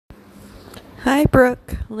Hi,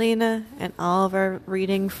 Brooke, Lena, and all of our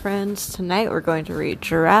reading friends. Tonight we're going to read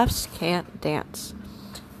Giraffes Can't Dance.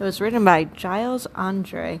 It was written by Giles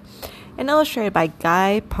Andre and illustrated by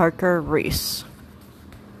Guy Parker Reese.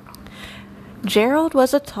 Gerald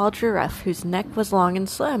was a tall giraffe whose neck was long and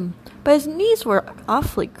slim, but his knees were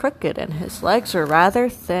awfully crooked and his legs were rather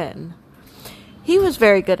thin. He was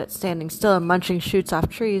very good at standing still and munching shoots off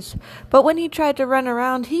trees, but when he tried to run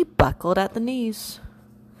around, he buckled at the knees.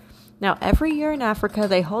 Now, every year in Africa,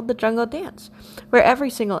 they hold the jungle dance, where every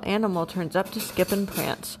single animal turns up to skip and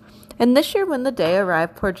prance. And this year, when the day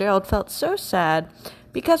arrived, poor Gerald felt so sad,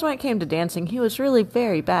 because when it came to dancing, he was really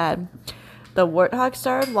very bad. The warthog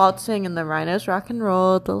started waltzing, and the rhinos rock and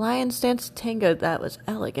rolled. The lions danced a tango that was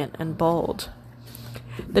elegant and bold.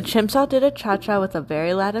 The chimps all did a cha-cha with a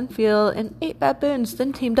very Latin feel, and 8 baboons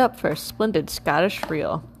then teamed up for a splendid Scottish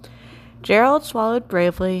reel. Gerald swallowed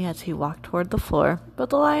bravely as he walked toward the floor,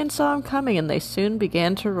 but the lions saw him coming and they soon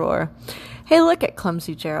began to roar. "Hey, look at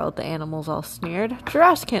clumsy Gerald," the animals all sneered.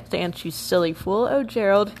 "Giraffes can't dance, you silly fool. Oh,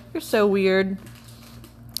 Gerald, you're so weird."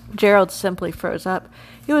 Gerald simply froze up.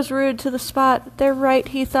 He was rude to the spot. "They're right,"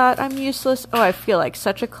 he thought. "I'm useless. Oh, I feel like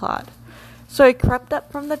such a clod." So he crept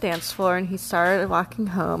up from the dance floor and he started walking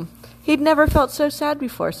home. He'd never felt so sad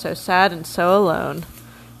before, so sad and so alone.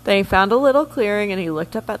 Then he found a little clearing, and he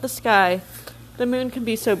looked up at the sky. "The moon can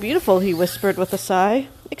be so beautiful," he whispered with a sigh.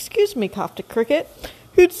 "Excuse me," coughed a cricket,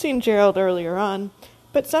 who'd seen Gerald earlier on.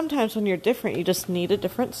 "But sometimes when you're different, you just need a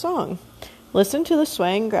different song. Listen to the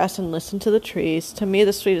swaying grass and listen to the trees. To me,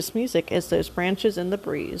 the sweetest music is those branches in the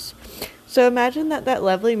breeze. So imagine that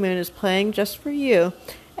lovely moon is playing just for you.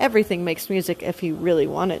 Everything makes music if you really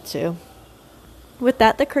want it to." With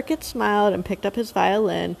that, the cricket smiled and picked up his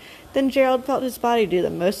violin. Then Gerald felt his body do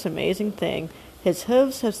the most amazing thing. His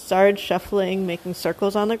hooves had started shuffling, making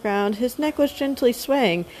circles on the ground. His neck was gently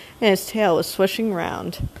swaying, and his tail was swishing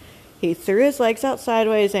round. He threw his legs out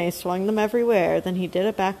sideways, and he swung them everywhere. Then he did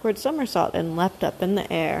a backward somersault and leapt up in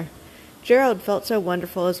the air. Gerald felt so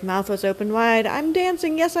wonderful, his mouth was open wide. "I'm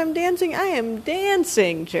dancing, yes, I'm dancing, I am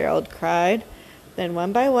dancing!" Gerald cried. Then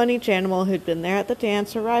one by one each animal who'd been there at the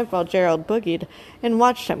dance arrived while Gerald boogied and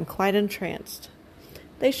watched him quite entranced.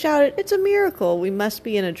 They shouted, "It's a miracle! We must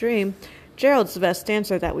be in a dream. Gerald's the best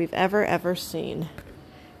dancer that we've ever seen."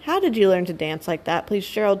 "How did you learn to dance like that? Please,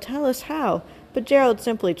 Gerald, tell us how." But Gerald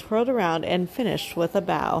simply twirled around and finished with a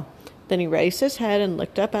bow. Then he raised his head and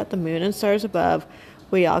looked up at the moon and stars above.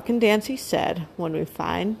 "We all can dance," he said, "when we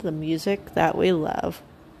find the music that we love."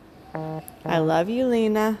 I love you,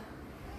 Lena.